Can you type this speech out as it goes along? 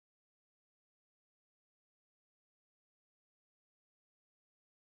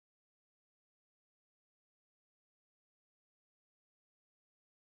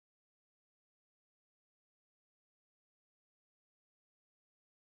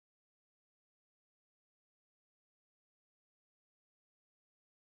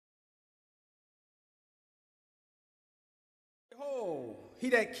Behold, he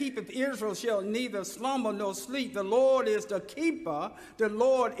that keepeth Israel shall neither slumber nor sleep. The Lord is the keeper. The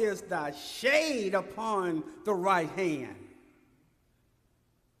Lord is thy shade upon the right hand.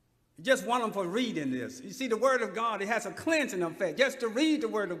 Just wonderful reading this. You see, the Word of God, it has a cleansing effect. Just to read the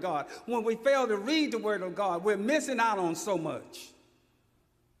Word of God. When we fail to read the Word of God, we're missing out on so much.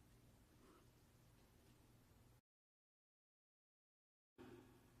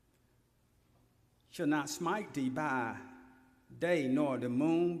 Shall not smite thee by day, nor the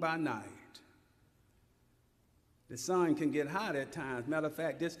moon by night. The sun can get hot at times. Matter of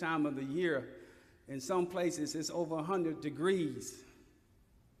fact, this time of the year, in some places, it's over 100 degrees.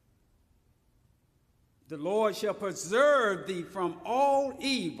 The Lord shall preserve thee from all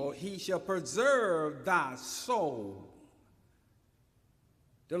evil. He shall preserve thy soul.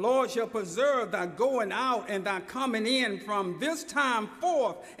 The Lord shall preserve thy going out and thy coming in from this time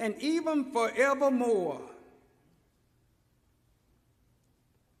forth and even forevermore.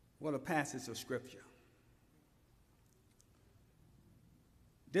 What a passage of Scripture.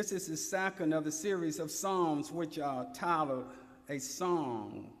 This is the second of the series of Psalms which are titled A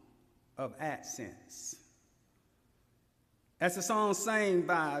Song of Ascents. As the song sang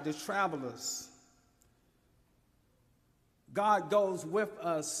by the travelers, God goes with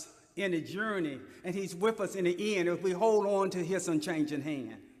us in the journey, and he's with us in the end if we hold on to his unchanging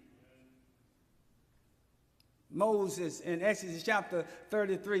hand. Moses in Exodus chapter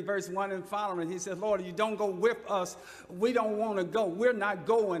 33, verse 1 and following, he says, Lord, you don't go with us. We don't want to go. We're not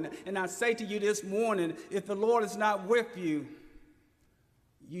going. And I say to you this morning, if the Lord is not with you,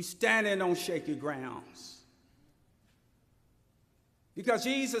 you standing on shaky grounds. Because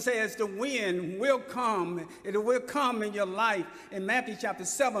Jesus says the wind will come. It will come in your life. In Matthew chapter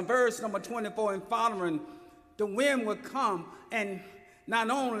 7, verse number 24 and following, the wind will come, and not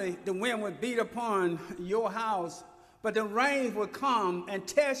only the wind will beat upon your house, but the rain will come and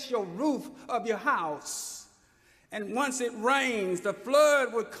test your roof of your house. And once it rains, the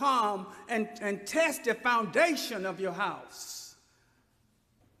flood will come and test the foundation of your house.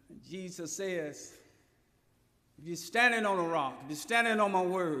 And Jesus says, if you're standing on a rock, if you're standing on my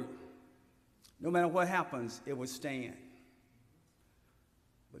word, no matter what happens, it will stand.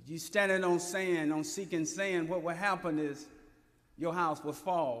 But you standing on sand, on seeking sand, what will happen is your house will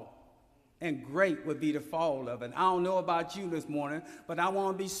fall, and great would be the fall of it. I don't know about you this morning, but I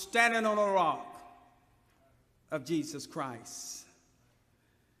want to be standing on a rock of Jesus Christ.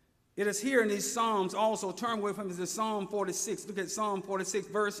 It is here in these Psalms also. Turn with him to Psalm 46. Look at Psalm 46,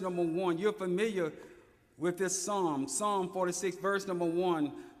 verse number 1. You're familiar with this psalm. Psalm 46, verse number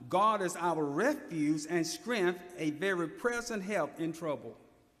 1. God is our refuge and strength, a very present help in trouble.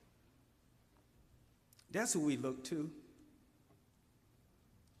 That's who we look to.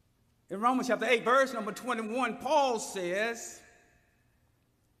 In Romans chapter 8, verse number 21, Paul says,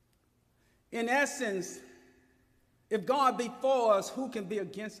 in essence, if God be for us, who can be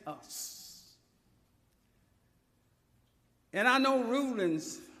against us? And I know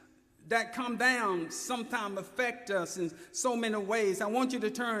rulings that come down sometimes affect us in so many ways. I want you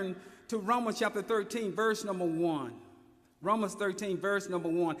to turn to Romans chapter 13, verse number 1. Romans 13, verse number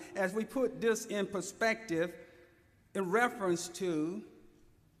 1. As we put this in perspective in reference to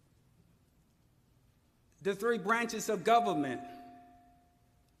the three branches of government: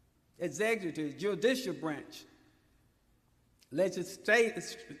 executive, judicial branch,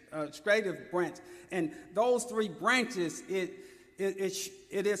 legislative branch. And those three branches, it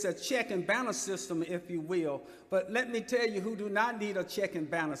is a check and balance system, if you will. But let me tell you who do not need a check and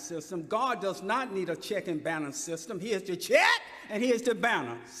balance system. God does not need a check and balance system. He is the check and he is the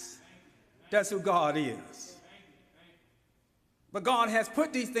balance. That's who God is. But God has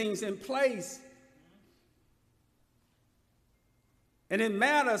put these things in place. And it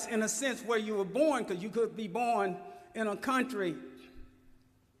matters in a sense where you were born, because you could be born in a country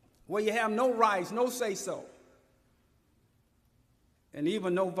where you have no rights, no say-so, and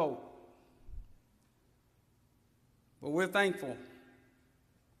even no vote. But we're thankful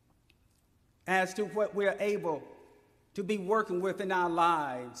as to what we're able to be working with in our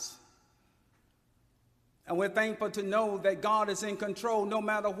lives. And we're thankful to know that God is in control no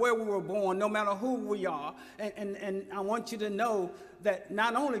matter where we were born, no matter who we are. And I want you to know that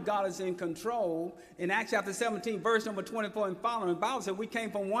not only God is in control, in Acts chapter 17, verse number 24 and following, the Bible said we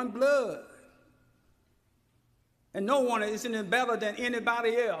came from one blood. And no one is any better than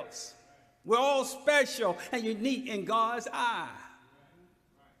anybody else. We're all special and unique in God's eye.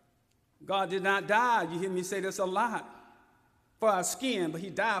 God did not die. You hear me say this a lot. For our skin, but he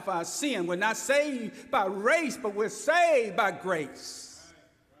died for our sin. We're not saved by race, but we're saved by grace.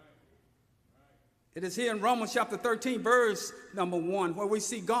 It is here in Romans chapter 13, verse number 1, where we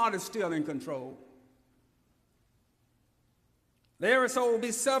see God is still in control. There is so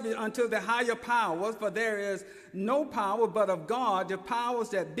be subject unto the higher powers, for there is no power but of God. The powers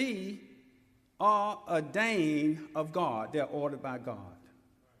that be are ordained of God. They're ordered by God.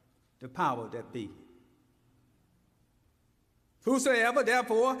 The power that be. Whosoever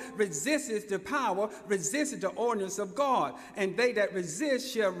therefore resisteth the power, resisteth the ordinance of God, and they that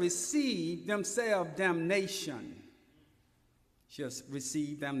resist shall receive themselves damnation. Shall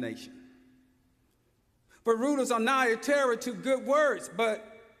receive damnation. For rulers are not a terror to good works, but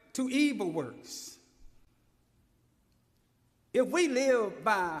to evil works. If we live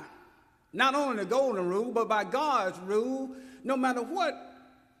by not only the golden rule, but by God's rule, no matter what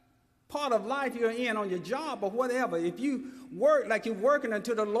part of life you're in on your job or whatever, if you work like you're working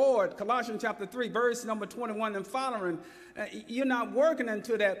unto the Lord, Colossians chapter 3, verse number 21 and following, you're not working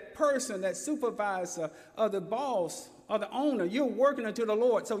unto that person, that supervisor or the boss or the owner. You're working unto the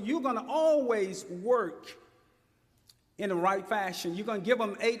Lord. So you're going to always work in the right fashion. You're going to give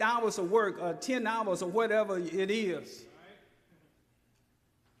them 8 hours of work or 10 hours or whatever it is.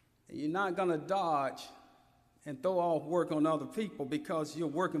 You're not going to dodge and throw off work on other people because you're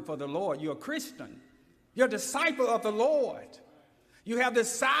working for the Lord. You're a Christian. You're a disciple of the Lord. You have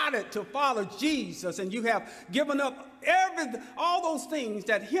decided to follow Jesus, and you have given up all those things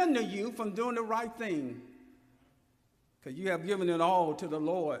that hinder you from doing the right thing, because you have given it all to the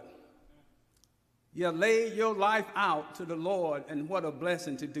Lord. You have laid your life out to the Lord, and what a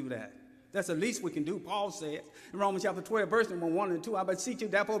blessing to do that. That's the least we can do, Paul says in Romans chapter 12, verse number 1 and 2. I beseech you,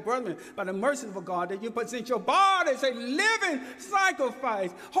 therefore, brethren, by the mercy of God, that you present your body as a living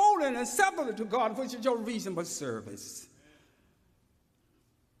sacrifice, holy and acceptable to God, which is your reasonable service.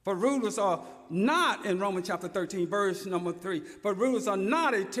 For rulers are not, in Romans chapter 13, verse number 3, for rulers are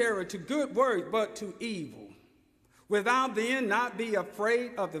not a terror to good works, but to evil. Without then not be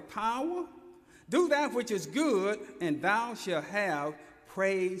afraid of the power, do that which is good, and thou shalt have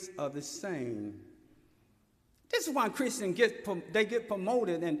praise of the same. This is why Christians get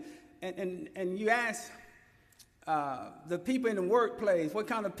promoted, and you ask the people in the workplace, what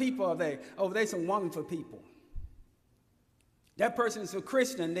kind of people are they? Oh, they're some wonderful people. That person is a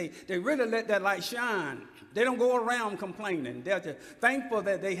Christian. They really let that light shine. They don't go around complaining. They're just thankful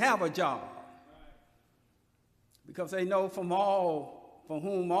that they have a job, because they know from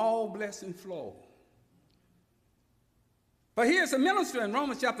whom all blessings flow. But he is a minister in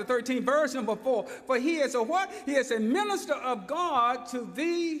Romans chapter 13, verse number 4. For he is a what? He is a minister of God to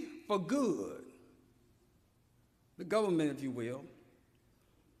thee for good. The government, if you will.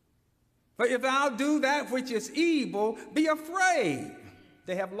 For if thou do that which is evil, be afraid.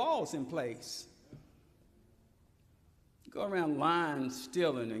 They have laws in place. Go around lying,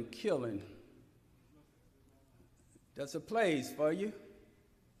 stealing, and killing. That's a place for you.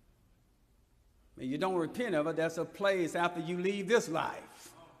 And you don't repent of it, that's a place after you leave this life.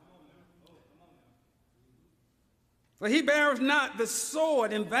 For he bears not the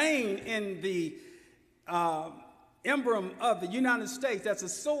sword in vain. In the emblem of the United States, that's a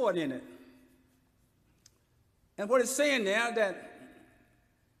sword in it. And what it's saying there, that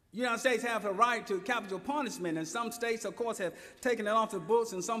the United States have a right to capital punishment, and some states, of course, have taken it off the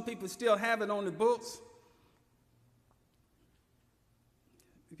books, and some people still have it on the books.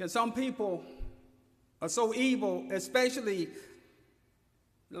 Because some people are so evil, especially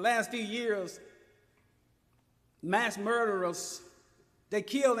the last few years, mass murderers, they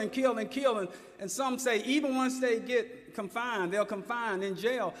kill and kill and kill. And some say even once they get confined, they're confined in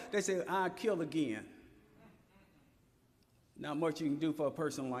jail, they say, I'll kill again. Not much you can do for a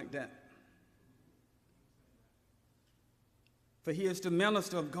person like that. For he is the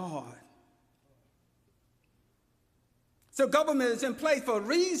minister of God. So government is in place for a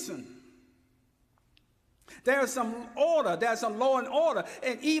reason. There's some order, there's some law and order.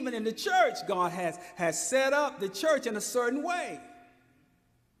 And even in the church, God has set up the church in a certain way.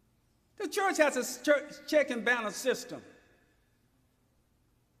 The church has a check and balance system.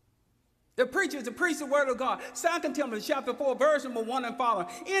 The preacher is to preach the word of God. 2 Timothy chapter 4, verse number 1 and following.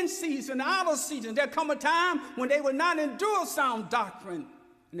 In season, out of season, there come a time when they will not endure sound doctrine,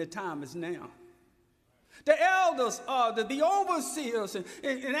 and the time is now. The elders, the overseers,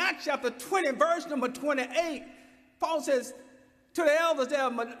 in Acts chapter 20, verse number 28, Paul says to the elders there,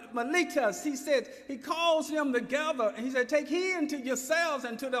 Malitas, he said, he calls them together, and he said, take heed unto yourselves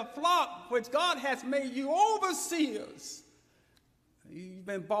and to the flock which God has made you overseers. You've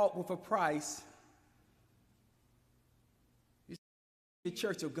been bought with a price. You're the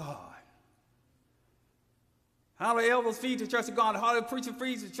church of God. How the elders feed the church of God, how the preacher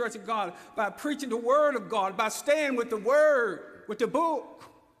feeds the church of God, by preaching the word of God, by staying with the word, with the book.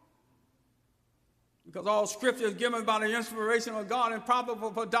 Because all scripture is given by the inspiration of God and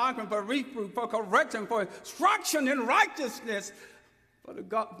profitable for doctrine, for reproof, for correction, for instruction in righteousness, for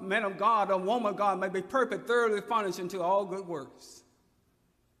the man of God or woman of God may be perfect, thoroughly furnished into all good works.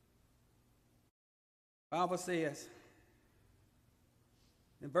 The Bible says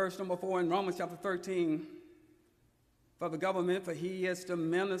in verse number 4 in Romans chapter 13, for the government, for he is the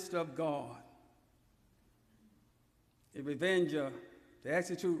minister of God, a revenger, to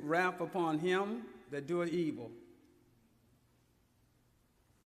execute wrath upon him that doeth evil.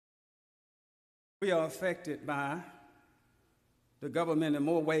 We are affected by the government in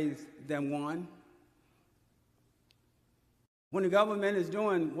more ways than one. When the government is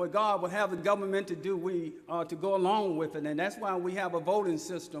doing what God would have the government to do, we are to go along with it. And that's why we have a voting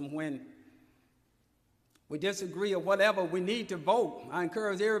system. When we disagree or whatever, we need to vote. I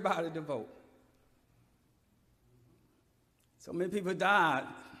encourage everybody to vote. So many people died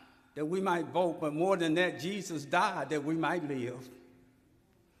that we might vote, but more than that, Jesus died that we might live.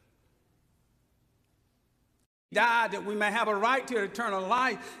 He died that we may have a right to eternal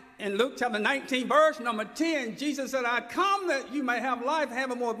life. In Luke chapter 19, verse number 10, Jesus said, I come that you may have life,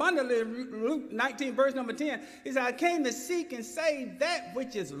 have it more abundantly. Luke 19, verse number 10, he said, I came to seek and save that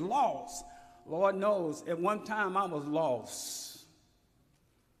which is lost. Lord knows, at one time I was lost.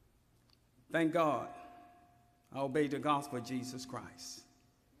 Thank God I obeyed the gospel of Jesus Christ.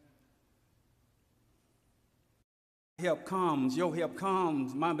 Help comes, your help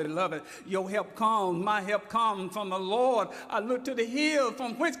comes, my beloved. Your help comes, my help comes from the Lord. I look to the hill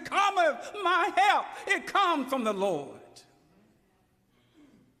from which cometh my help. It comes from the Lord.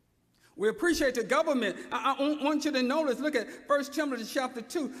 We appreciate the government. I want you to notice, look at 1 Timothy chapter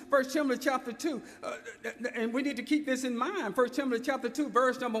 2. 1 Timothy chapter 2, and we need to keep this in mind. 1 Timothy chapter 2,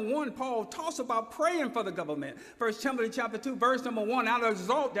 verse number 1, Paul talks about praying for the government. 1 Timothy chapter 2, verse number 1, I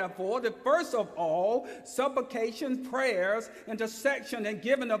exhort, therefore, that first of all, supplications, prayers, intercession, and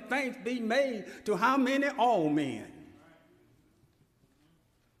giving of thanks be made to how many? All men.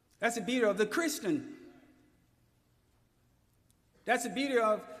 That's the beauty of the Christian. That's the beauty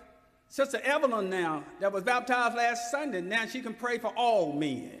of Sister Evelyn now, that was baptized last Sunday. Now she can pray for all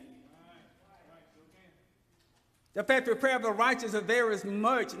men. The effective prayer of the righteous availeth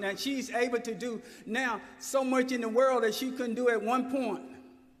much. Now she's able to do now so much in the world that she couldn't do at one point.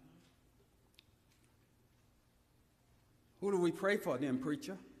 Who do we pray for then,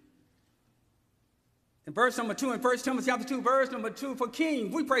 preacher? In verse number 2, in 1 Timothy chapter 2, verse number 2, for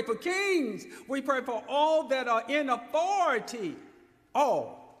kings. We pray for kings. We pray for all that are in authority.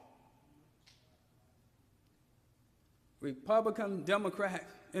 All. Republican, Democrat,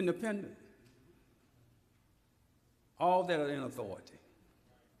 Independent, all that are in authority.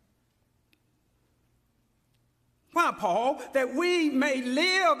 Why, Paul? That we may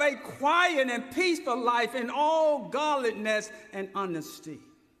live a quiet and peaceful life in all godliness and honesty.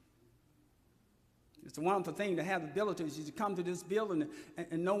 It's a wonderful thing to have the ability to come to this building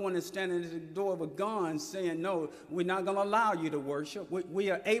and no one is standing at the door of a gun saying, no, we're not going to allow you to worship. We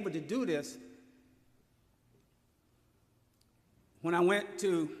are able to do this. When I went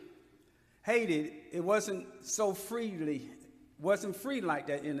to Haiti, it wasn't so wasn't free like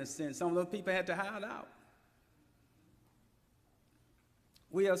that in a sense. Some of those people had to hide out.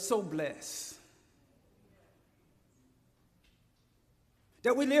 We are so blessed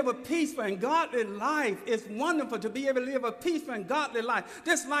that we live a peaceful and godly life. It's wonderful to be able to live a peaceful and godly life.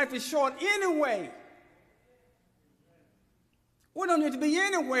 This life is short anyway. We don't need to be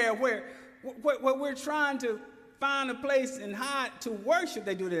anywhere where we're trying to find a place and hide to worship.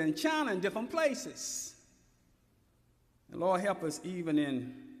 They do that in China and different places. And Lord help us even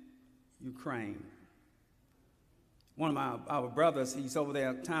in Ukraine. One of our brothers, he's over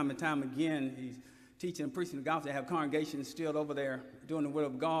there time and time again. He's teaching and preaching the gospel. They have congregations still over there doing the will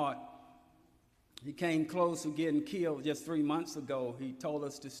of God. He came close to getting killed just 3 months ago. He told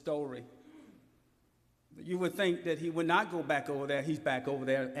us the story. But you would think that he would not go back over there. He's back over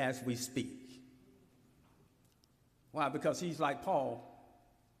there as we speak. Why? Because he's like Paul.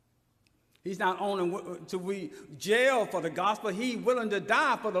 He's not only to be jailed for the gospel, he's willing to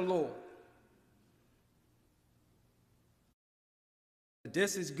die for the Lord.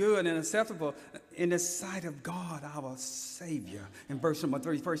 This is good and acceptable in the sight of God, our Savior. In verse number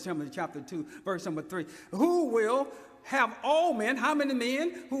 3, 1 Timothy chapter 2, verse number 3. Who will have all men, how many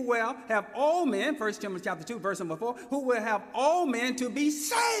men? Who will have all men, 1 Timothy chapter 2, verse number 4. Who will have all men to be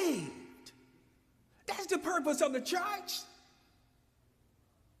saved. That's the purpose of the church.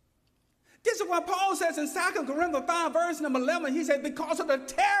 This is what Paul says in 2 Corinthians 5, verse number 11. He said, because of the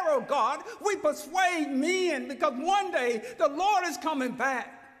terror of God, we persuade men, because one day the Lord is coming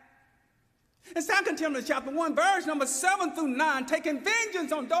back. In 2 Timothy chapter 1, verse number 7 through 9, taking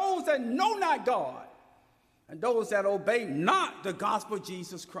vengeance on those that know not God and those that obey not the gospel of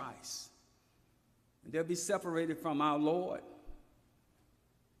Jesus Christ. And they'll be separated from our Lord.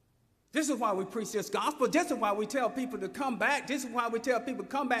 This is why we preach this gospel. This is why we tell people to come back. This is why we tell people to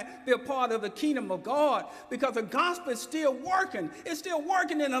come back, be a part of the kingdom of God, because the gospel is still working. It's still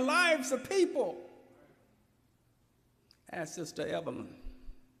working in the lives of people. Ask Sister Elberton.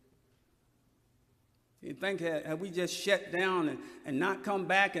 You think that we just shut down and not come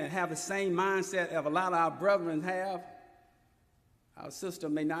back and have the same mindset that a lot of our brethren have? Our sister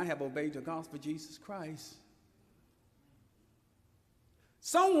may not have obeyed the gospel of Jesus Christ.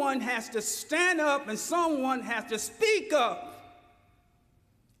 Someone has to stand up and someone has to speak up.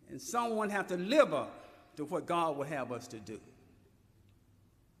 And someone has to live up to what God will have us to do.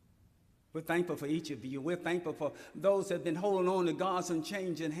 We're thankful for each of you. We're thankful for those that have been holding on to God's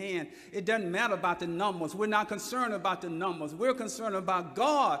unchanging hand. It doesn't matter about the numbers. We're not concerned about the numbers. We're concerned about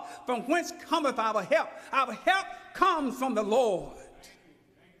God. From whence cometh our help? Our help comes from the Lord.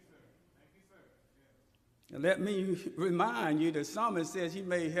 And let me remind you, the psalmist says he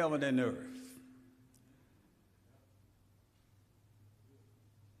made heaven and earth.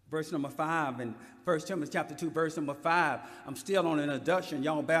 Verse number 5 in 1 Timothy chapter 2, verse number 5. I'm still on an introduction.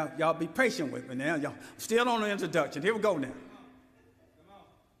 Y'all be patient with me now. Y'all still on the introduction. Here we go now.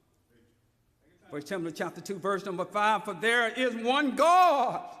 1 Timothy chapter 2, verse number 5. For there is one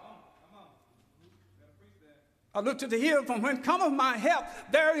God. I look to the hill from whence cometh my help.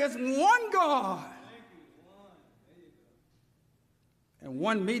 There is one God. And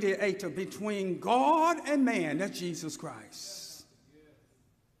one mediator between God and man, that's Jesus Christ.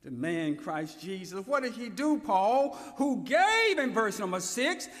 The man Christ Jesus. What did he do, Paul? Who gave, in verse number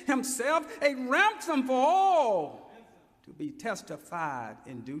 6, himself a ransom for all to be testified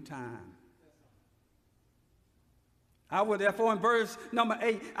in due time. I would therefore, in verse number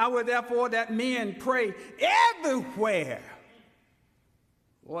 8, I would therefore that men pray everywhere.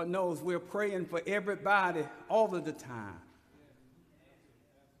 Lord knows we're praying for everybody all of the time.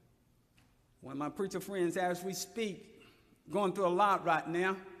 One of my preacher friends, as we speak, going through a lot right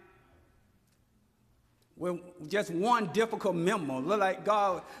now. We're just one difficult member. Look like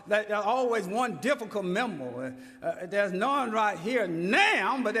God, there's always one difficult member. There's none right here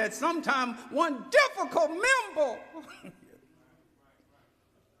now, but there's sometimes one difficult member.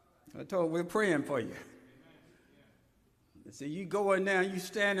 I told you, we're praying for you. So you go in there, you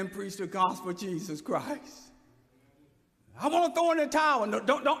stand and preach the gospel of Jesus Christ. I want to throw in the towel. No,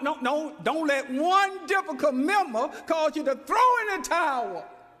 don't let one difficult member cause you to throw in the towel.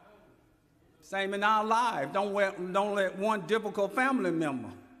 Same in our lives. Don't let one difficult family member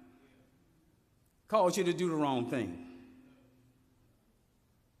cause you to do the wrong thing.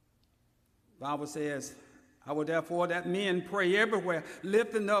 The Bible says, I will therefore that men pray everywhere,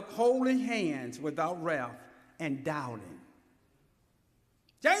 lifting up holy hands without wrath and doubting.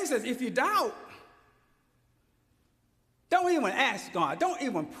 James says, if you doubt, don't even ask God. Don't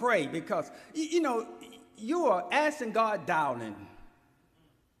even pray, because, you are asking God doubting.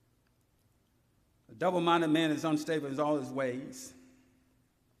 A double-minded man is unstable in all his ways.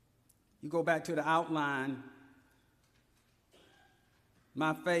 You go back to the outline.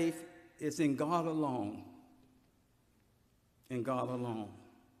 My faith is in God alone. In God alone.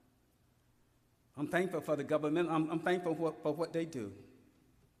 I'm thankful for the government. I'm thankful for what they do.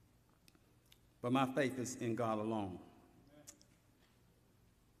 But my faith is in God alone.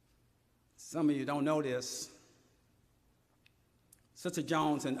 Some of you don't know this. Sister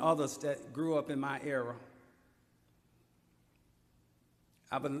Jones and others that grew up in my era.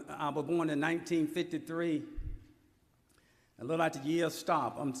 I was born in 1953. A little like the years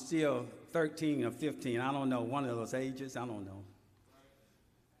stop. I'm still 13 or 15. I don't know. One of those ages. I don't know.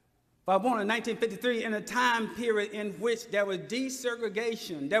 But I was born in 1953 in a time period in which there was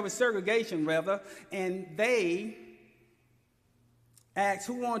desegregation. There was segregation, rather, and they asked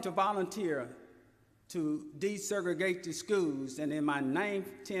who wanted to volunteer to desegregate the schools. And in my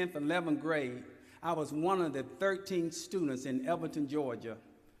 9th, 10th, 11th grade, I was one of the 13 students in Elberton, Georgia,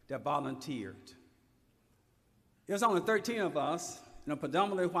 that volunteered. There was only 13 of us in a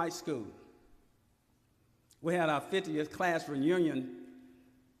predominantly white school. We had our 50th class reunion,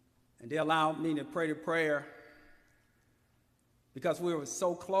 and they allowed me to pray the prayer because we were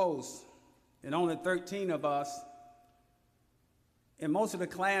so close, and only 13 of us. In most of the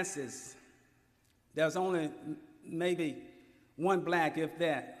classes, there was only maybe one black, if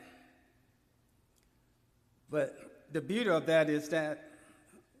that. But the beauty of that is that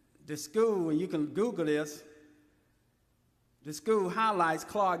the school, and you can Google this, the school highlights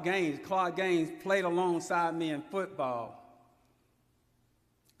Clark Gaines. Clark Gaines played alongside me in football.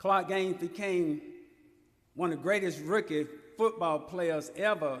 Clark Gaines became one of the greatest rookie football players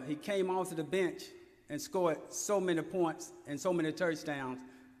ever. He came onto the bench and scored so many points and so many touchdowns.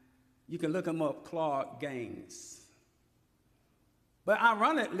 You can look him up, Clark Gaines. But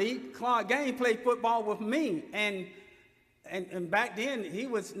ironically, Clark Gaines played football with me, and back then he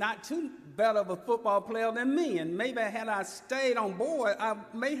was not too better of a football player than me. And maybe had I stayed on board, I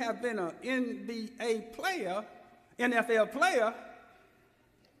may have been an NBA player, NFL player,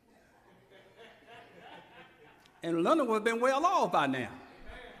 and London would have been well off by now.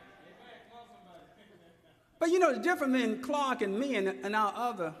 But you know, the difference between Clark and me and our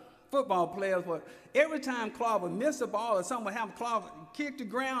other football players was every time Clark would miss a ball or something would happen, Clark kick the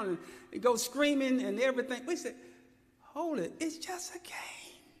ground and go screaming and everything. We said, hold it, it's just a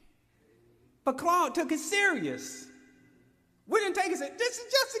game. But Clark took it serious. We didn't take it serious. This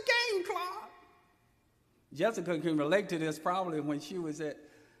is just a game, Clark. Jessica can relate to this probably when she was at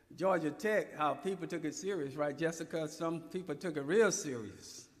Georgia Tech, how people took it serious, right, Jessica? Some people took it real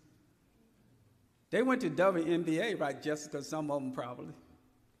serious. They went to WNBA, right, Jessica? Some of them probably.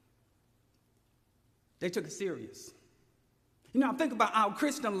 They took it serious. You know, I think about our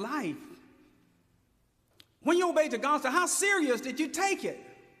Christian life. When you obeyed the gospel, how serious did you take it?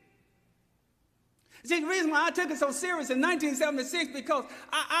 See, the reason why I took it so serious in 1976 because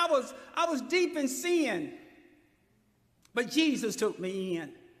I was deep in sin, but Jesus took me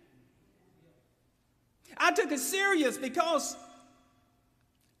in. I took it serious because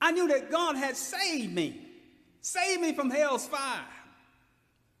I knew that God had saved me from hell's fire.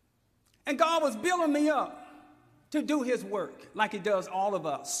 And God was building me up to do his work like he does all of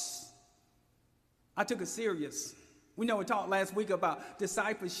us. I took it serious. We know we talked last week about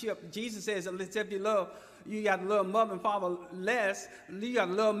discipleship. Jesus says, except you love, you got to love mother and father less. You got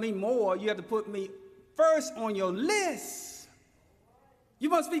to love me more. You have to put me first on your list. You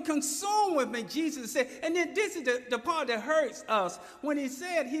must be consumed with me, Jesus said. And then this is the part that hurts us. When he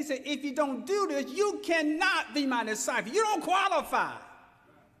said, if you don't do this, you cannot be my disciple. You don't qualify.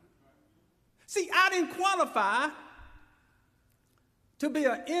 See, I didn't qualify to be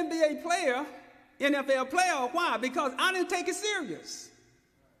an NBA player, NFL player. Why? Because I didn't take it serious.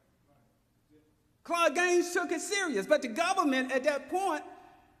 Clark Gaines took it serious. But the government at that point,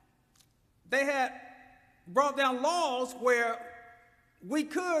 they had brought down laws where we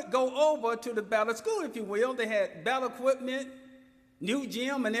could go over to the better school, if you will. They had better equipment, new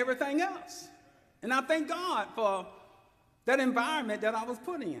gym, and everything else. And I thank God for that environment that I was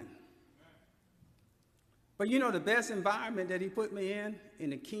put in. But you know the best environment that he put me in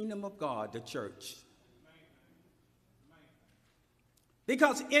the kingdom of God, the church.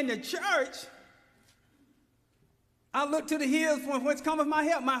 Because in the church, I look to the hills from whence cometh my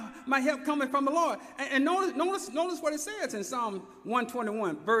help. My help cometh from the Lord. And notice what it says in Psalm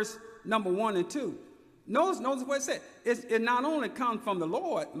 121, verse number 1 and 2. Notice what it says. It not only comes from the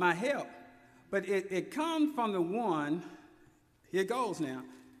Lord, my help, but it comes from the one, here it goes now.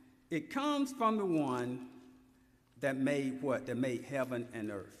 It comes from the one that made what? That made heaven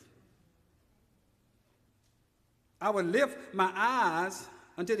and earth. I will lift my eyes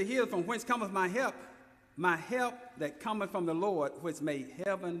unto the hills from whence cometh my help that cometh from the Lord, which made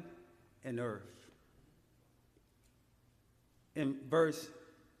heaven and earth. In verse,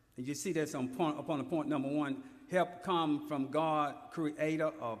 and you see that's upon the point number 1, help come from God,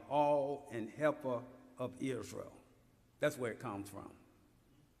 creator of all and helper of Israel. That's where it comes from.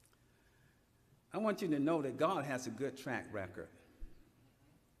 I want you to know that God has a good track record.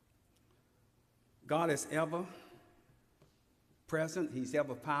 God is ever present. He's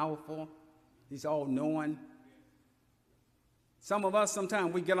ever powerful. He's all-knowing. Some of us,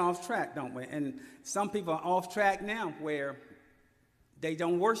 sometimes we get off track, don't we? And some people are off track now where they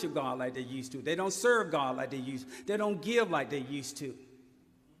don't worship God like they used to. They don't serve God like they used to. They don't give like they used to.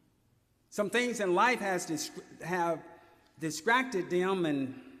 Some things in life have distracted them,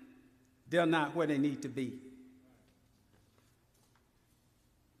 and they're not where they need to be.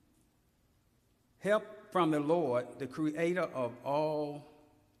 Help from the Lord, the creator of all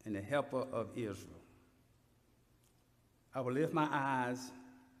and the helper of Israel. I will lift my eyes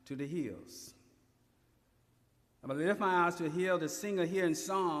to the hills. I will lift my eyes to the hill. The singer here in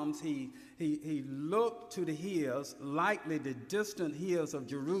Psalms, he looked to the hills, likely the distant hills of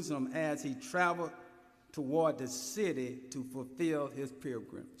Jerusalem, as he traveled toward the city to fulfill his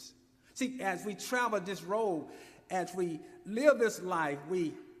pilgrims. See, as we travel this road, as we live this life,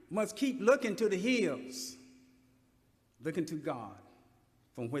 we must keep looking to the hills. looking to God,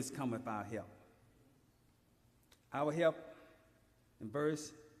 from which cometh our help. Our help in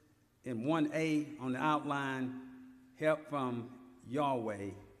 1A on the outline, help from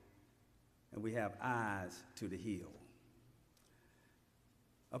Yahweh, and we have eyes to the hill.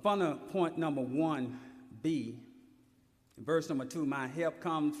 Upon the point number 1B, in verse number 2, my help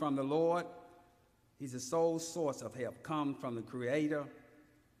comes from the Lord. He's the sole source of help, comes from the Creator,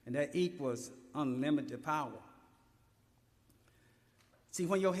 and that equals unlimited power. See,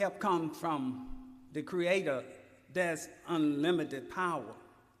 when your help comes from the Creator, there's unlimited power.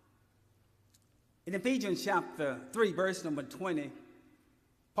 In Ephesians chapter 3, verse number 20,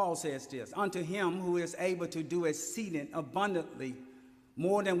 Paul says this, unto him who is able to do exceeding abundantly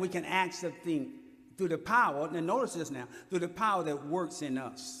more than we can ask or think through the power, and notice this now, through the power that works in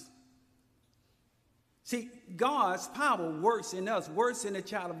us. See, God's power works in us, works in the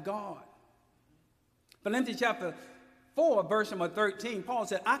child of God. Philippians chapter 4, verse number 13, Paul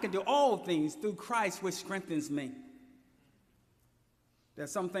said, I can do all things through Christ which strengthens me.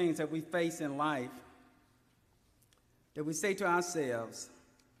 There's some things that we face in life that we say to ourselves,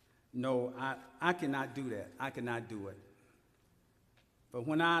 no, I cannot do that. I cannot do it. But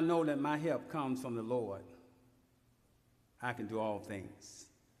when I know that my help comes from the Lord, I can do all things.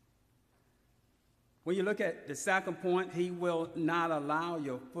 When you look at the second point, he will not allow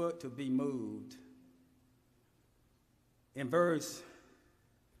your foot to be moved. In verse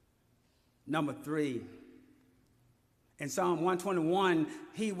number 3, in Psalm 121,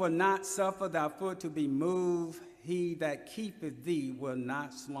 he will not suffer thy foot to be moved. He that keepeth thee will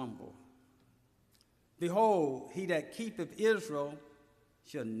not slumber. Behold, he that keepeth Israel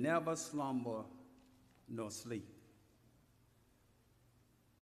shall never slumber nor sleep.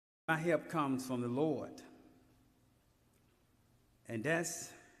 My help comes from the Lord. And that's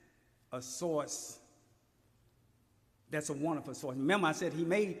a source. That's a wonderful source. Remember, I said he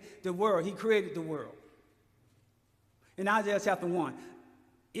made the world. He created the world. In Isaiah chapter 1,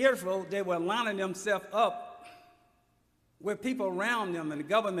 Israel, they were lining themselves up with people around them and the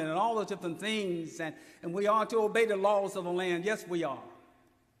government and all those different things. And we are to obey the laws of the land. Yes, we are.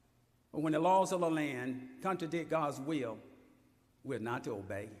 But when the laws of the land contradict God's will, we're not to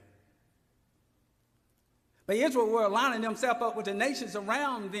obey. But Israel were lining themselves up with the nations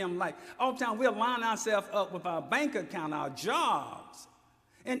around them. Like all the time, we'll line ourselves up with our bank account, our jobs.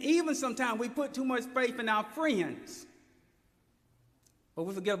 And even sometimes we put too much faith in our friends. But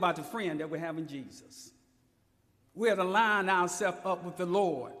we forget about the friend that we have in Jesus. We have to line ourselves up with the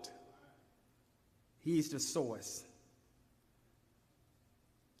Lord. He's the source.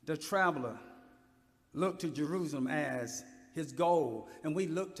 The traveler looked to Jerusalem as his goal, and we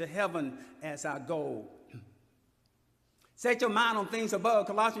look to heaven as our goal. Set your mind on things above,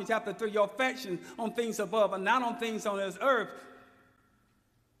 Colossians chapter 3, your affection on things above and not on things on this earth.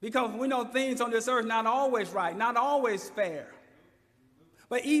 Because we know things on this earth not always right, not always fair.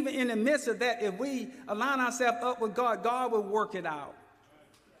 But even in the midst of that, if we align ourselves up with God, God will work it out.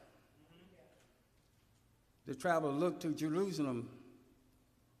 The traveler looked to Jerusalem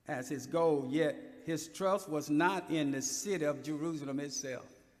as his goal, yet his trust was not in the city of Jerusalem itself.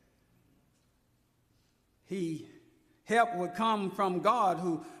 Help would come from God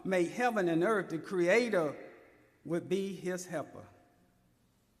who made heaven and earth. The Creator would be his helper.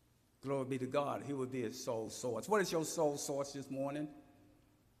 Glory be to God. He would be his sole source. What is your sole source this morning?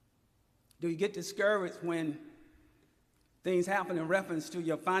 Do you get discouraged when things happen in reference to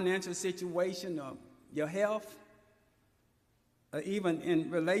your financial situation or your health, or even in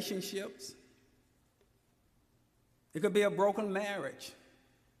relationships? It could be a broken marriage.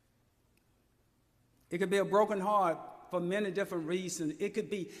 It could be a broken heart for many different reasons. It could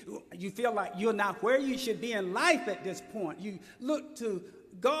be you feel like you're not where you should be in life at this point. You look to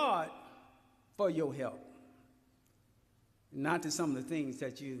God for your help, not to some of the things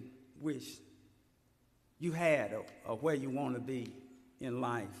that you wish you had or where you want to be in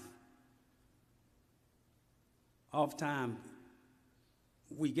life. Oftentimes,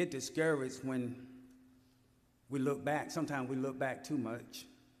 we get discouraged when we look back. Sometimes we look back too much.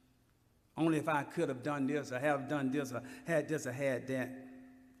 Only if I could have done this, or have done this, or had this, or had that.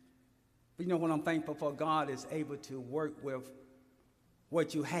 But you know what I'm thankful for? God is able to work with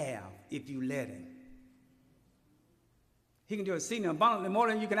what you have if you let him. He can do exceeding abundantly more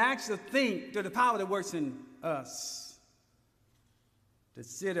than you can actually think through the power that works in us. The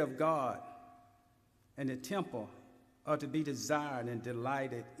city of God and the temple are to be desired and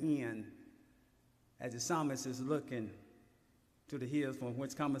delighted in, as the psalmist is looking to the hills from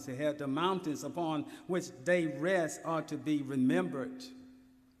which cometh his help. The mountains upon which they rest are to be remembered.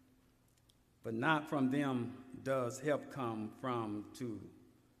 But not from them does help come from to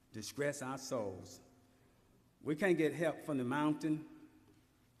distress our souls. We can't get help from the mountain.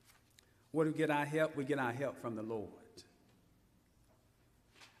 Where do we get our help? We get our help from the Lord.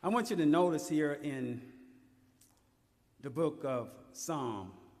 I want you to notice here in the book of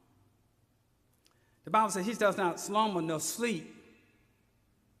Psalm, the Bible says he does not slumber nor sleep.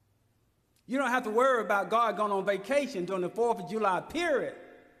 You don't have to worry about God going on vacation during the 4th of July period.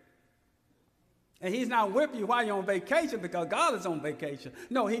 And he's not with you while you're on vacation because God is on vacation.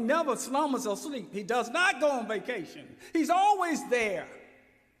 No, he never slumbers or sleeps. He does not go on vacation. He's always there.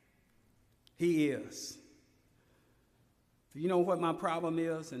 He is. You know what my problem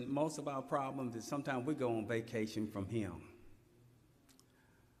is? And most of our problems is sometimes we go on vacation from him.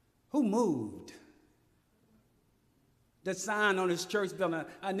 Who moved? The sign on his church building,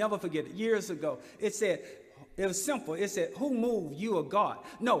 I never forget it, years ago, it said, it was simple. It said, who moved, you or God?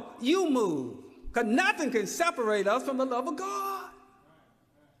 No, you move. Because nothing can separate us from the love of God.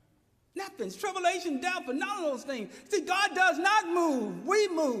 Nothing. Tribulation, death, and none of those things. See, God does not move. We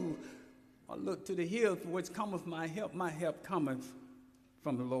move. I look to the hills for which cometh my help. My help cometh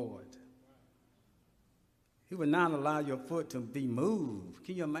from the Lord. He would not allow your foot to be moved.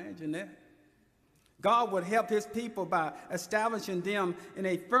 Can you imagine that? God would help his people by establishing them in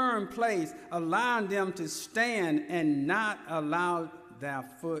a firm place, allowing them to stand and not allow their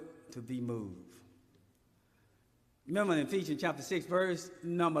foot to be moved. Remember in Ephesians chapter 6, verse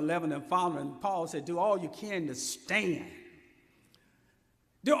number 11 and following, Paul said, do all you can to stand.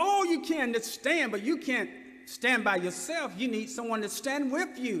 Do all you can to stand, but you can't stand by yourself. You need someone to stand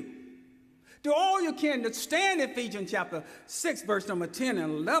with you. Do all you can to stand, Ephesians chapter 6, verse number 10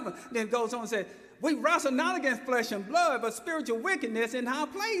 and 11. Then it goes on and says, we wrestle not against flesh and blood, but spiritual wickedness in high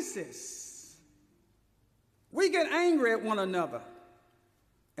places. We get angry at one another,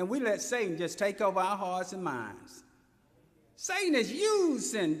 and we let Satan just take over our hearts and minds. Satan is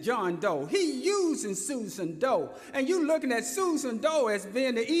using John Doe. He using Susan Doe. And you looking at Susan Doe as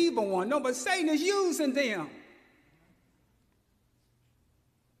being the evil one. No, but Satan is using them.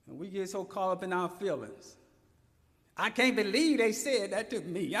 And we get so caught up in our feelings. I can't believe they said that to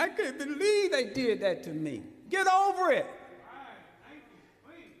me. I can't believe they did that to me. Get over it.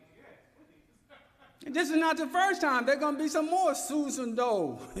 And this is not the first time. There are going to be some more Susan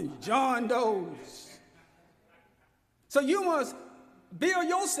Doe and John Does. So you must build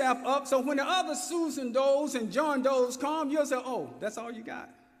yourself up so when the other Susan Does and John Does come, you'll say, oh, that's all you got.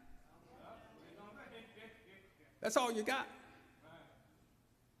 That's all you got.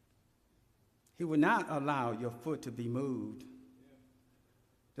 He will not allow your foot to be moved.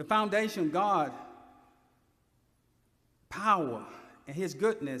 The foundation of God, power, and his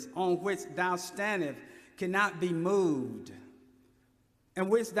goodness on which thou standest cannot be moved, and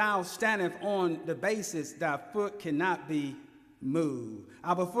which thou standest on the basis thy foot cannot be moved.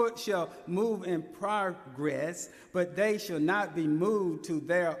 Our foot shall move in progress, but they shall not be moved to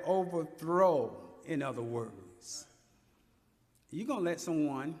their overthrow, in other words. You're going to let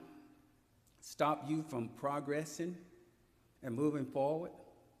someone stop you from progressing and moving forward?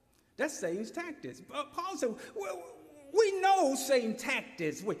 That's Satan's tactics. Paul said, we know Satan's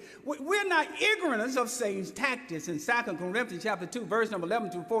tactics. We're not ignorant of Satan's tactics. In 2 Corinthians chapter 2, verse number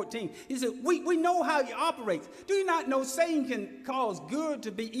 11 to 14, he said, we know how he operates. Do you not know Satan can cause good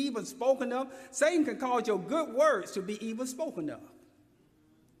to be evil spoken of? Satan can cause your good words to be evil spoken of.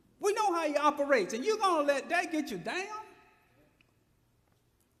 We know how he operates, and you're going to let that get you down?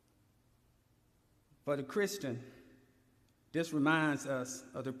 For the Christian, this reminds us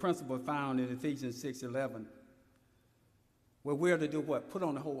of the principle found in Ephesians 6:11, where we're to do what? Put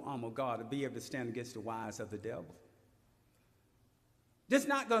on the whole armor of God to be able to stand against the wiles of the devil. This is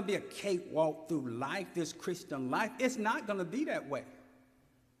not going to be a cakewalk through life, this Christian life. It's not going to be that way.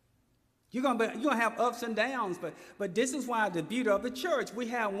 You're going to have ups and downs, but this is why the beauty of the church, we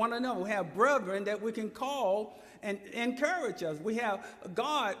have one another. We have brethren that we can call and encourage us. We have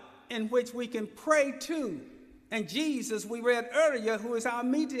God in which we can pray to. And Jesus, we read earlier, who is our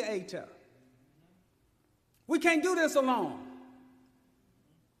mediator. We can't do this alone.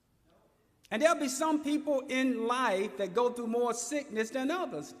 And there'll be some people in life that go through more sickness than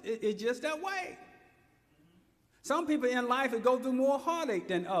others. It's just that way. Some people in life that go through more heartache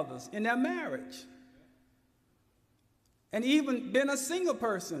than others in their marriage. And even being a single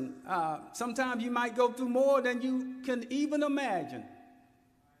person, sometimes you might go through more than you can even imagine.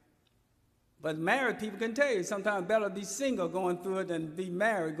 But married people can tell you sometimes better be single going through it than be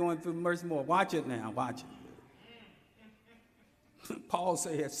married going through much more. Watch it now, watch it. Paul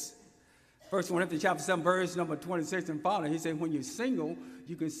says, 1 Corinthians chapter 7, verse number 26 and following, he said, when you're single,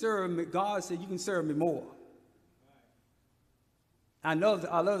 you can serve me. God said, you can serve me more. I love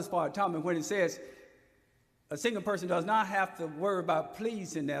this part of Thomas when it says, a single person does not have to worry about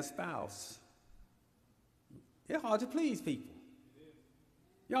pleasing their spouse. It's hard to please people.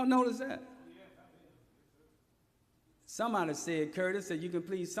 Y'all notice that? Somebody said, Curtis, that you can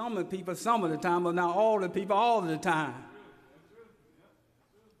please some of the people some of the time, but not all the people all the time.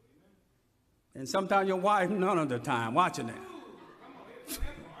 And sometimes your wife none of the time. Watching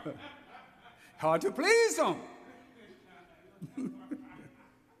that. Hard to please them.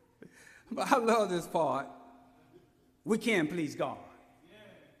 But I love this part. We can please God.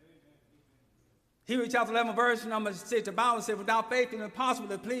 Hebrews chapter 11, verse number 6, the Bible says, without faith it is impossible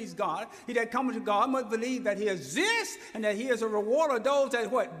to please God. He that cometh to God must believe that he exists and that he is a rewarder of those that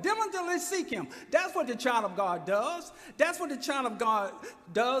what? Diligently seek him. That's what the child of God does. That's what the child of God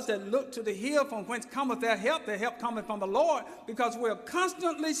does, that look to the hill from whence cometh their help. Their help cometh from the Lord, because we're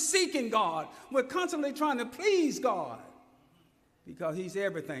constantly seeking God. We're constantly trying to please God because he's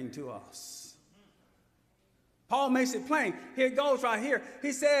everything to us. Paul makes it plain. Here it goes right here.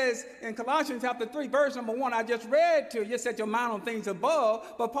 He says in Colossians chapter 3, verse number 1, I just read to you, set your mind on things above.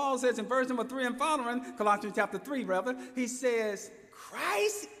 But Paul says in verse number 3 and following, Colossians chapter 3, rather, he says,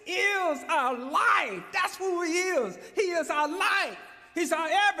 Christ is our life. That's who he is. He is our life. He's our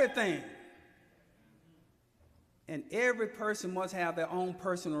everything. And every person must have their own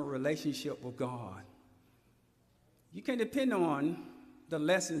personal relationship with God. You can't depend on the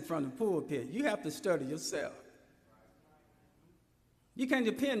lesson from the pulpit. You have to study yourself. You can't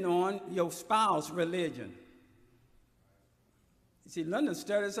depend on your spouse's religion. You see, Linda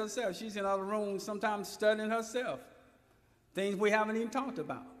studies herself. She's in other rooms sometimes studying herself. Things we haven't even talked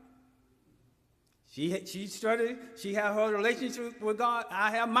about. She studied. She had her relationship with God.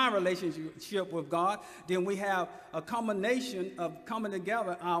 I have my relationship with God. Then we have a combination of coming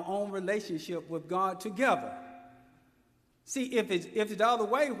together, our own relationship with God together. See, if it's the other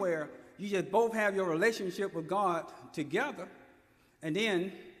way where you just both have your relationship with God together, and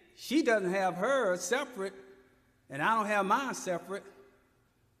then she doesn't have hers separate, and I don't have mine separate,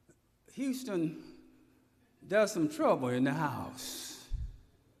 Houston, there's some trouble in the house.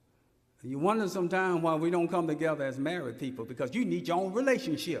 You wonder sometimes why we don't come together as married people, because you need your own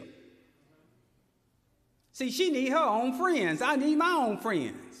relationship. See, she needs her own friends. I need my own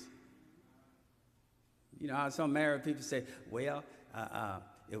friends. You know how some married people say, well,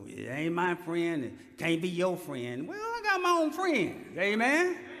 it ain't my friend, it can't be your friend. Well, I got my own friends,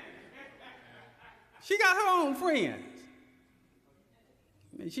 amen? She got her own friends.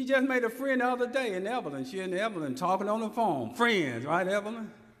 And she just made a friend the other day in Elberton. She and Elberton talking on the phone. Friends, right,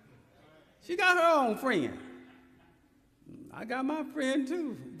 Evelyn? She got her own friend. I got my friend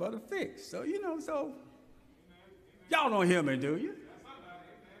too, but a fix. So, so y'all don't hear me, do you?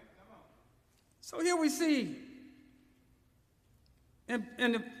 So here we see, in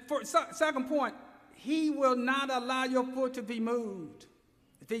the second point, he will not allow your foot to be moved.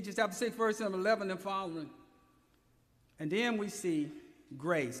 Ephesians chapter 6, verse number 11 and following. And then we see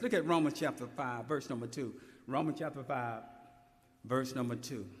grace. Look at Romans chapter 5, verse number 2. Romans chapter 5, verse number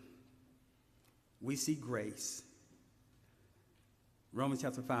 2. We see grace. Romans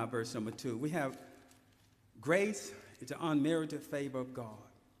chapter 5, verse number 2. We have grace is the unmerited favor of God.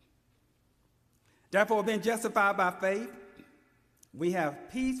 Therefore, being justified by faith, we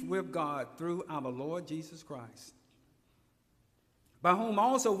have peace with God through our Lord Jesus Christ, by whom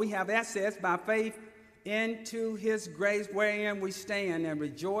also we have access by faith into his grace, wherein we stand and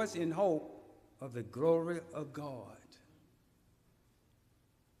rejoice in hope of the glory of God.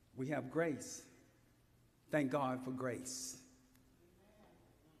 We have grace. Thank God for grace.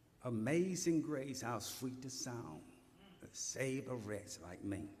 Amazing grace, how sweet the sound to save a wretch like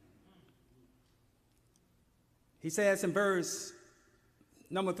me. He says in verse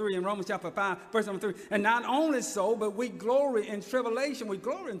number 3 in Romans chapter 5, verse number 3, and not only so, but we glory in tribulation. We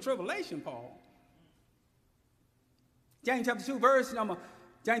glory in tribulation, Paul. James chapter 1, verse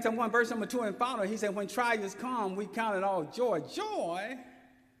number 2 and following, he said, when trials come, we count it all joy. Joy?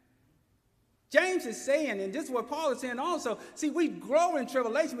 James is saying, and this is what Paul is saying also, see, we grow in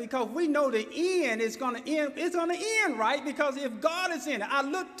tribulation because we know the end is going to end. It's going to end, right? Because if God is in it, I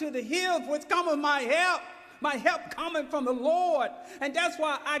look to the hills, what's coming, my help coming from the Lord. And that's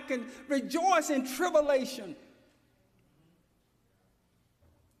why I can rejoice in tribulation.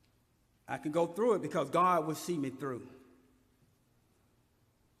 I can go through it because God will see me through.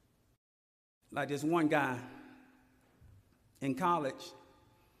 Like this one guy in college,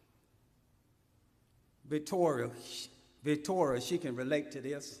 Victoria, she can relate to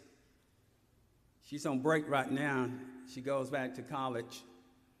this. She's on break right now. She goes back to college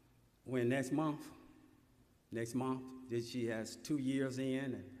when next month. She has 2 years in,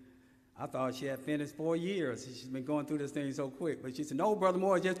 and I thought she had finished 4 years. She's been going through this thing so quick. But she said, no, Brother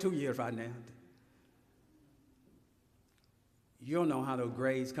Moore, just 2 years right now. You don't know how those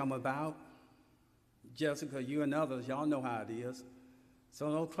grades come about. Jessica, you and others, y'all know how it is.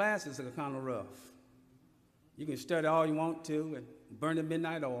 So those classes are kind of rough. You can study all you want to and burn the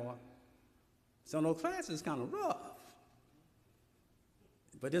midnight oil. So those classes kind of rough.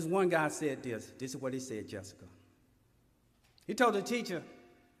 But this one guy said this. This is what he said, Jessica. He told the teacher,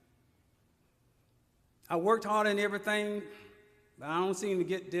 I worked hard in everything, but I don't seem to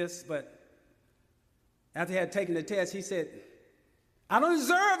get this. But after he had taken the test, he said, I don't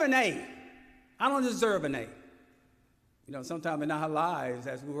deserve an A. I don't deserve an A. You know, sometimes in our lives,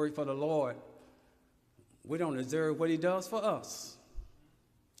 as we work for the Lord, we don't deserve what he does for us.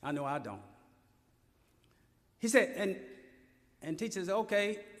 I know I don't. He said, and teacher said,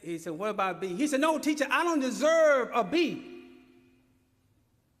 okay. He said, what about B? He said, no, teacher, I don't deserve a B.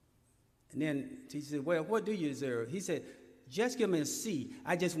 And then teacher said, well, what do you deserve? He said, just give me a C.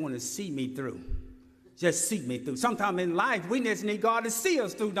 I just want to see me through. Just see me through. Sometimes in life, we just need God to see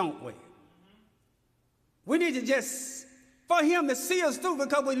us through, don't we? We need to just, for him to see us through,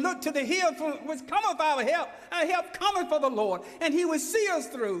 because we look to the hill from which cometh our help. Our help cometh for the Lord, and he will see us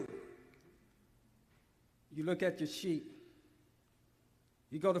through. You look at your sheet.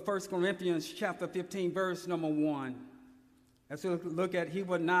 You go to 1 Corinthians chapter 15, verse number 1. Let's look at, he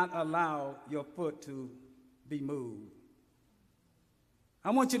would not allow your foot to be moved.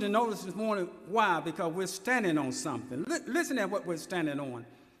 I want you to notice this morning why, because we're standing on something. Listen at what we're standing on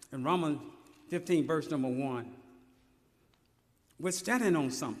in Romans 15, verse number 1. We're standing on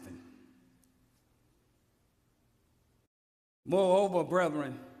something. Moreover,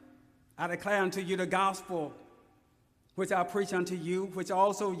 brethren, I declare unto you the gospel which I preach unto you, which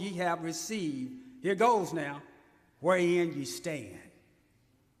also ye have received. Here goes now, wherein ye stand.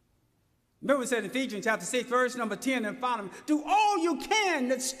 Remember, it said in Ephesians chapter 6, verse number 10 and following, do all you can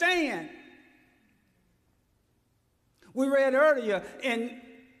to stand. We read earlier in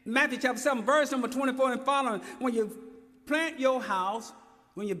Matthew chapter 7, verse number 24 and following, when you plant your house,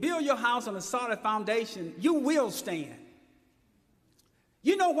 when you build your house on a solid foundation, you will stand.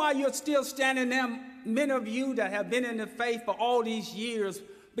 You know why you're still standing there, many of you that have been in the faith for all these years,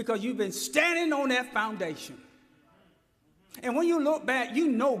 because you've been standing on that foundation. And when you look back, you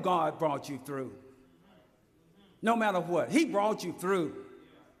know God brought you through. No matter what, he brought you through.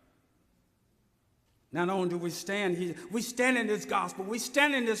 Not only do we stand, we stand in this gospel, we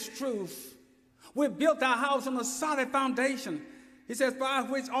stand in this truth. We built our house on a solid foundation. He says, by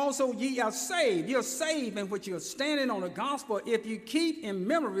which also ye are saved. You're saved in which you're standing on the gospel, if you keep in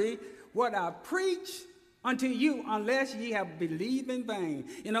memory what I preach unto you, unless ye have believed in vain.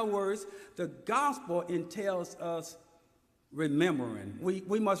 In other words, the gospel entails us remembering.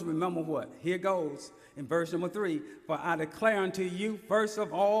 We must remember what? Here goes in verse number 3. For I declare unto you, first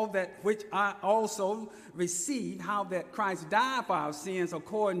of all, that which I also received, how that Christ died for our sins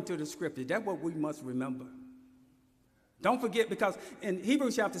according to the scripture. That's what we must remember. Don't forget, because in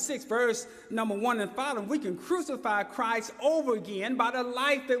Hebrews chapter 6, verse number 1 and following, we can crucify Christ over again by the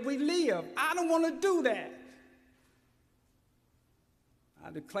life that we live. I don't want to do that.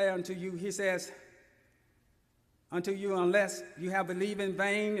 I declare unto you, he says, unto you, unless you have believed in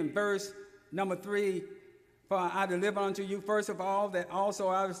vain. In verse number 3, for I deliver unto you, first of all, that also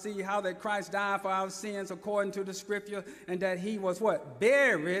I receive how that Christ died for our sins according to the scripture, and that he was what?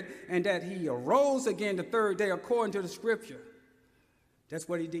 Buried, and that he arose again the third day according to the scripture. That's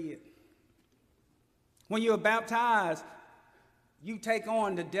what he did. When you're baptized, you take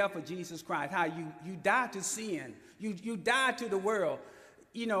on the death of Jesus Christ. How you die to sin. You die to the world.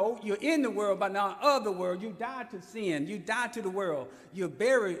 You know, you're in the world, but not of the world. You die to sin. You die to the world. You're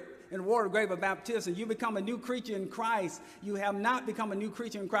buried in the water grave of baptism. You become a new creature in Christ. You have not become a new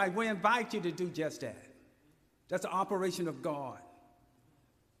creature in Christ. We invite you to do just that. That's the operation of God.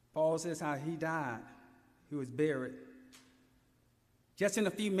 Paul says how he died. He was buried. Just in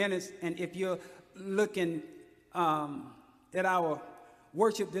a few minutes, and if you're looking at our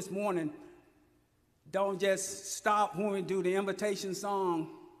worship this morning, don't just stop when we do the invitation song.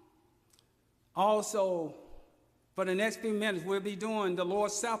 Also, for the next few minutes, we'll be doing the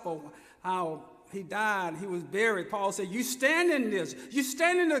Lord's Supper, how he died, he was buried. Paul said, you stand in this. You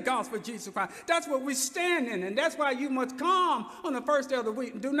stand in the gospel of Jesus Christ. That's what we stand in, and that's why you must come on the first day of the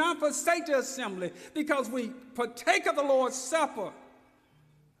week. Do not forsake the assembly, because we partake of the Lord's Supper.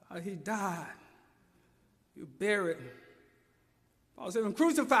 He died. You buried. Paul said, I'm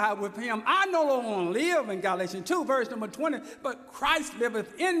crucified with him. I no longer live in Galatians 2, verse number 20, but Christ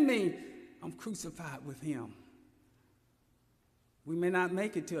liveth in me. I'm crucified with him. We may not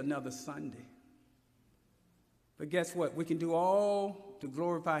make it to another Sunday. But guess what? We can do all to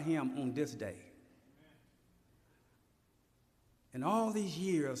glorify him on this day. In all these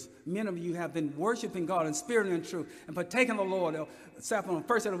years, many of you have been worshiping God in spirit and in truth and partaking of the Lord, except on the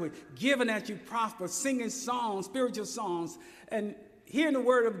first of the week, giving that you prosper, singing songs, spiritual songs, and hearing the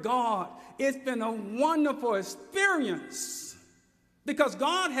word of God. It's been a wonderful experience because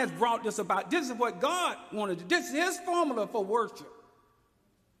God has brought this about. This is what God wanted to do. This is his formula for worship.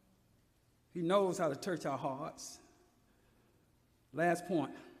 He knows how to touch our hearts. Last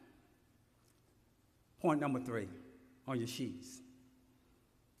point. Point number 3 on your sheets.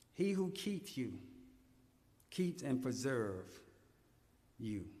 He who keeps you, keeps and preserves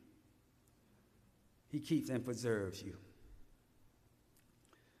you. He keeps and preserves you.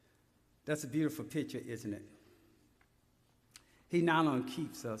 That's a beautiful picture, isn't it? He not only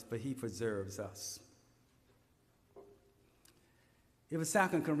keeps us, but he preserves us. It was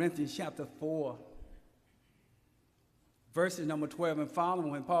 2 Corinthians chapter 4, verses number 12 and following,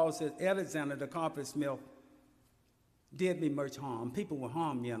 when Paul says, Alexander the coppersmith did me much harm. People will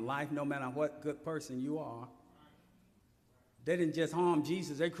harm you in life no matter what good person you are. They didn't just harm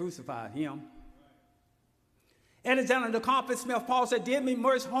Jesus, they crucified him. Alexander the coppersmith, Paul said, did me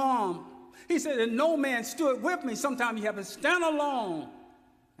much harm. He said, and no man stood with me. Sometimes you have to stand alone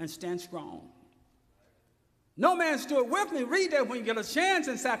and stand strong. No man stood with me. Read that when you get a chance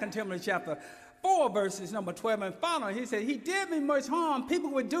in 2 Timothy chapter 4, verses number 12 and following. He said, he did me much harm.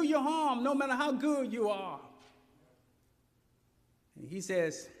 People would do you harm no matter how good you are. And he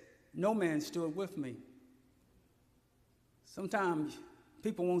says, no man stood with me. Sometimes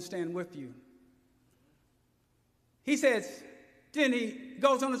people won't stand with you. He says, then he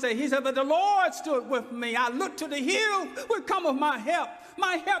goes on to say, he said, but the Lord stood with me. I looked to the hill where cometh my help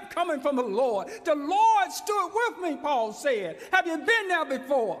coming from the Lord. The Lord stood with me, Paul said. Have you been there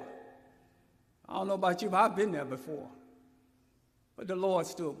before? I don't know about you, but I've been there before. But the Lord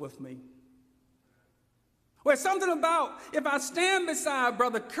stood with me. Well, something about if I stand beside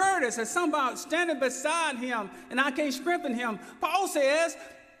Brother Curtis, or something about standing beside him and I can't strengthen him, Paul says,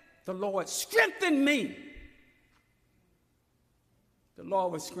 the Lord strengthened me. The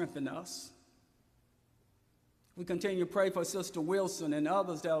Lord will strengthen us. We continue to pray for Sister Wilson and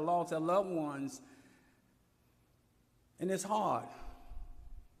others that have lost their loved ones. And it's hard.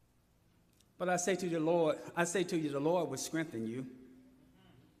 But I say to you, the Lord will strengthen you.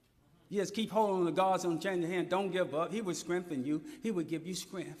 You just keep holding on to God's unchanging hand. Don't give up. He will strengthen you. He will give you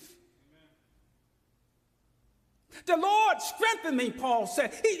strength. Amen. The Lord strengthened me, Paul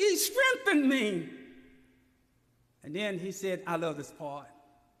said. He strengthened me. And then he said, I love this part.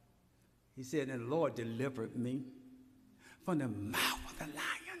 He said, and the Lord delivered me from the mouth of the lion.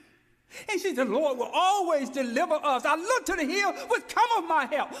 And she said, the Lord will always deliver us. I look to the hill, which cometh my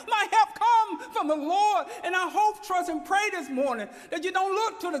help. My help come from the Lord. And I hope, trust, and pray this morning that you don't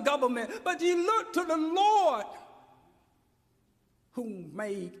look to the government, but you look to the Lord who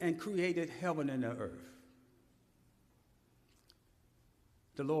made and created heaven and the earth.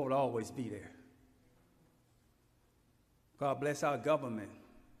 The Lord will always be there. God bless our government,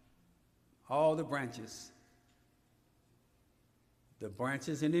 all the branches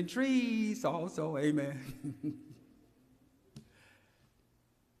and the trees also, amen.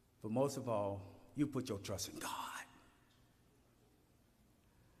 But most of all, you put your trust in God.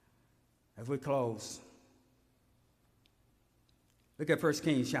 As we close, look at 1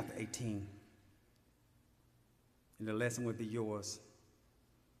 Kings chapter 18. And the lesson will be yours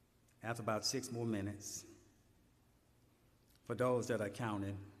after about 6 more minutes. For those that are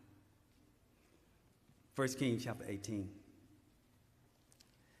counting, 1 Kings chapter 18.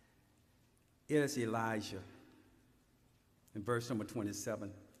 It is Elijah in verse number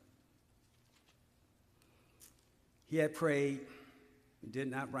 27. He had prayed. It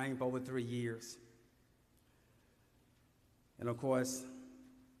did not rain for over 3 years. And of course,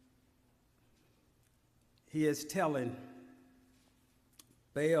 he is telling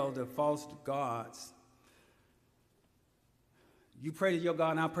Baal, the false gods, you pray to your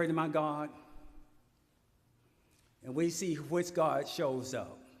God and I pray to my God. And we see which God shows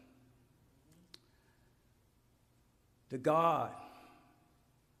up. The God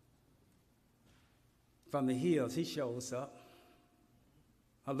from the hills, he shows up.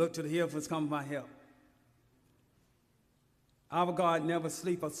 I look to the hills which come my help. Our God never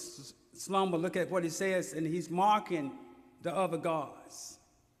sleep or slumber. Look at what he says, and he's marking the other gods.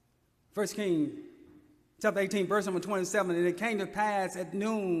 1 Kings Chapter 18, verse number 27, and it came to pass at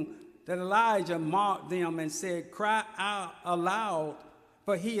noon that Elijah marked them and said, cry out aloud,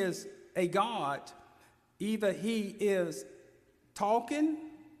 for he is a God. Either he is talking,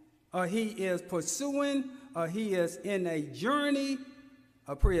 or he is pursuing, or he is in a journey,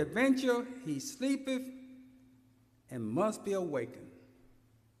 a peradventure, he sleepeth and must be awakened.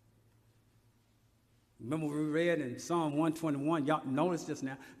 Remember we read in Psalm 121, y'all notice this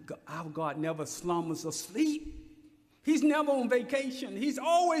now, our God never slumbers or sleeps. He's never on vacation. He's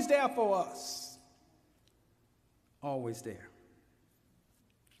always there for us. Always there.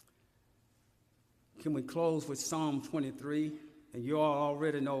 Can we close with Psalm 23? And you all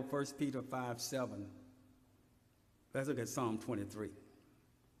already know 1 Peter 5:7. Let's look at Psalm 23.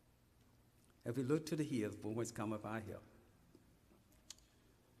 If we look to the hills, from whence cometh our help.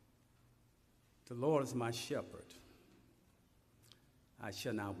 The Lord is my shepherd. I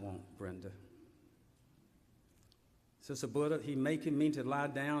shall not want, Brenda. Sister Buddha, he maketh me to lie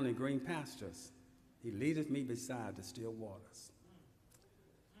down in green pastures. He leadeth me beside the still waters.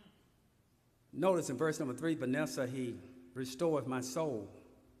 Notice in verse number 3, Vanessa, he restoreth my soul.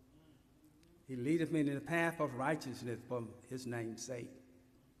 He leadeth me in the path of righteousness for his name's sake.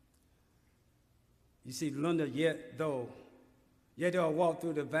 You see, Linda, yet though I walk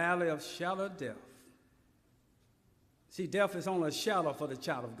through the valley of shadow of death. See, death is only a shadow for the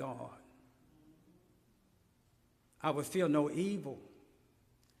child of God. I will feel no evil,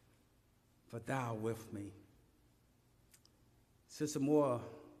 for thou art with me. Sister Moore,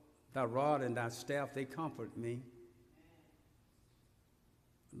 thy rod and thy staff, they comfort me.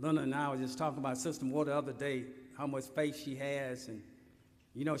 Linda and I were just talking about Sister Moore the other day, how much faith she has, and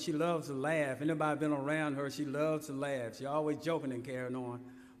you know, she loves to laugh. Anybody been around her, she loves to laugh. She's always joking and carrying on.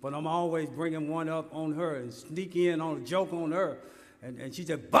 But I'm always bringing one up on her and sneak in on a joke on her. And she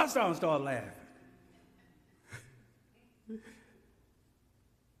just busts out and starts laughing.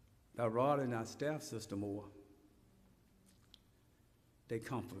 Thy rod and thy staff, Sister Moore, they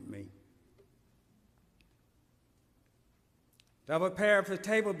comfort me. Thou preparest the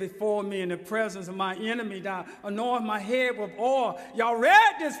table before me in the presence of my enemy. Thou anoint my head with oil. Y'all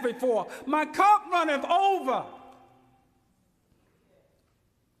read this before. My cup runneth over.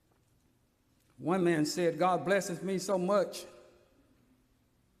 One man said, God blesses me so much,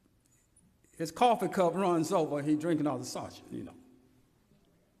 his coffee cup runs over and he's drinking all the sausage, you know.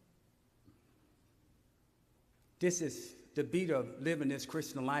 This is the beauty of living this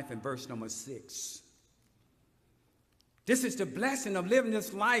Christian life in verse number 6. This is the blessing of living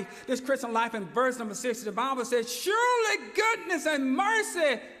this life, this Christian life in verse number 6. The Bible says, surely goodness and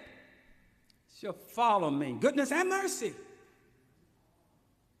mercy shall follow me. Goodness and mercy.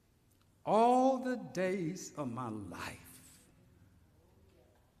 All the days of my life.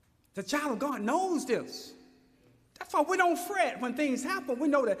 The child of God knows this. That's why we don't fret when things happen. We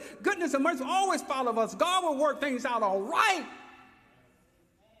know that goodness and mercy will always follow us. God will work things out all right.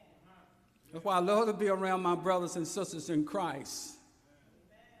 That's why I love to be around my brothers and sisters in Christ.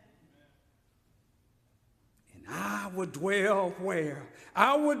 And I would dwell where?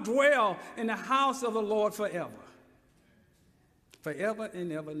 I would dwell in the house of the Lord forever. Forever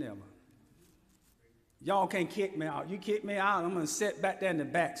and ever and ever. Y'all can't kick me out. You kick me out, I'm going to sit back there in the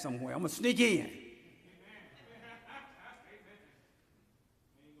back somewhere. I'm going to sneak in.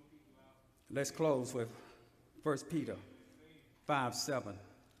 Let's close with 1 Peter 5:7.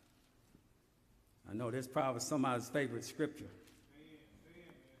 I know this is probably somebody's favorite scripture.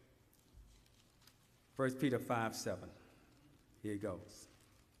 1 Peter 5:7. Here it goes.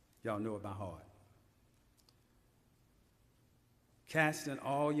 Y'all know it by heart. Casting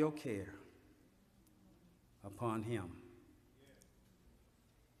all your care upon him,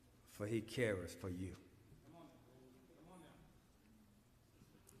 for he careth for you.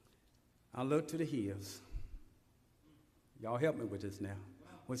 I look to the hills. Y'all help me with this now.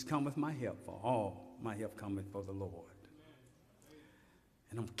 Which cometh my help, for all my help cometh for the Lord.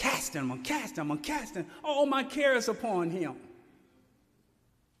 And I'm casting all my cares upon him.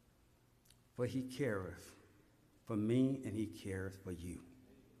 For he careth for me and he careth for you.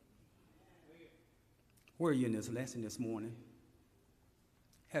 Where are you in this lesson this morning?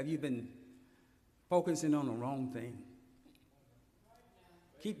 Have you been focusing on the wrong thing?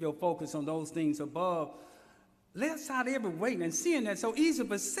 Keep your focus on those things above. Lay aside every weight and sin that so easily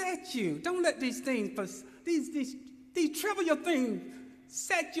beset you. Don't let these things, these trivial things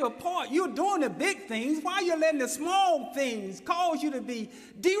set you apart. You're doing the big things. Why are you letting the small things cause you to be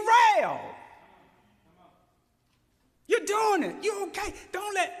derailed? You're doing it. You're okay.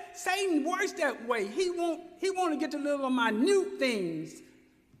 Don't let Satan work that way. He want to get to little minute things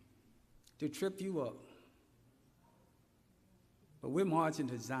to trip you up. But we're marching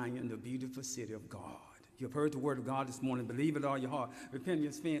to Zion, the beautiful city of God. You've heard the word of God this morning. Believe it all your heart. Repent of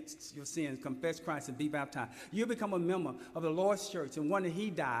your sins, confess Christ, and be baptized. You become a member of the Lord's church and one that he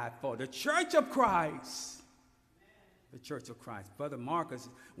died for, the church of Christ. The church of Christ. Brother Marcus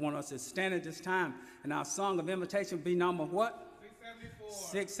wants us to stand at this time, and our song of invitation will be number what?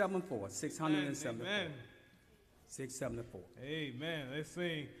 674. 674. Amen. 674. Amen. Let's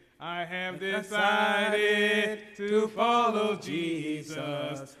sing. I have decided to follow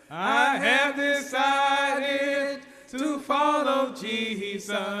Jesus. I have decided to follow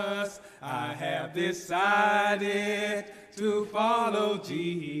Jesus. I have decided to follow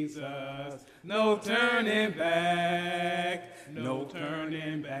Jesus. No turning back, no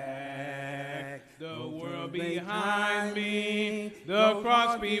turning back. The world behind me, the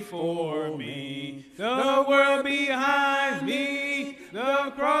cross before me. The world behind me,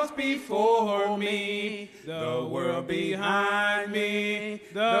 the cross before me. The world behind me,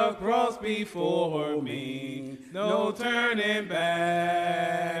 the cross before me. No turning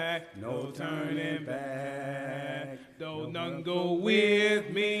back, no turning back. Though none go with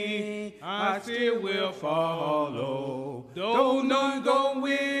me, I still will follow. Though none go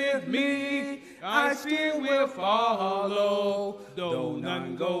with me, I still will follow. Though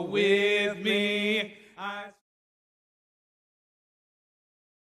none go with me,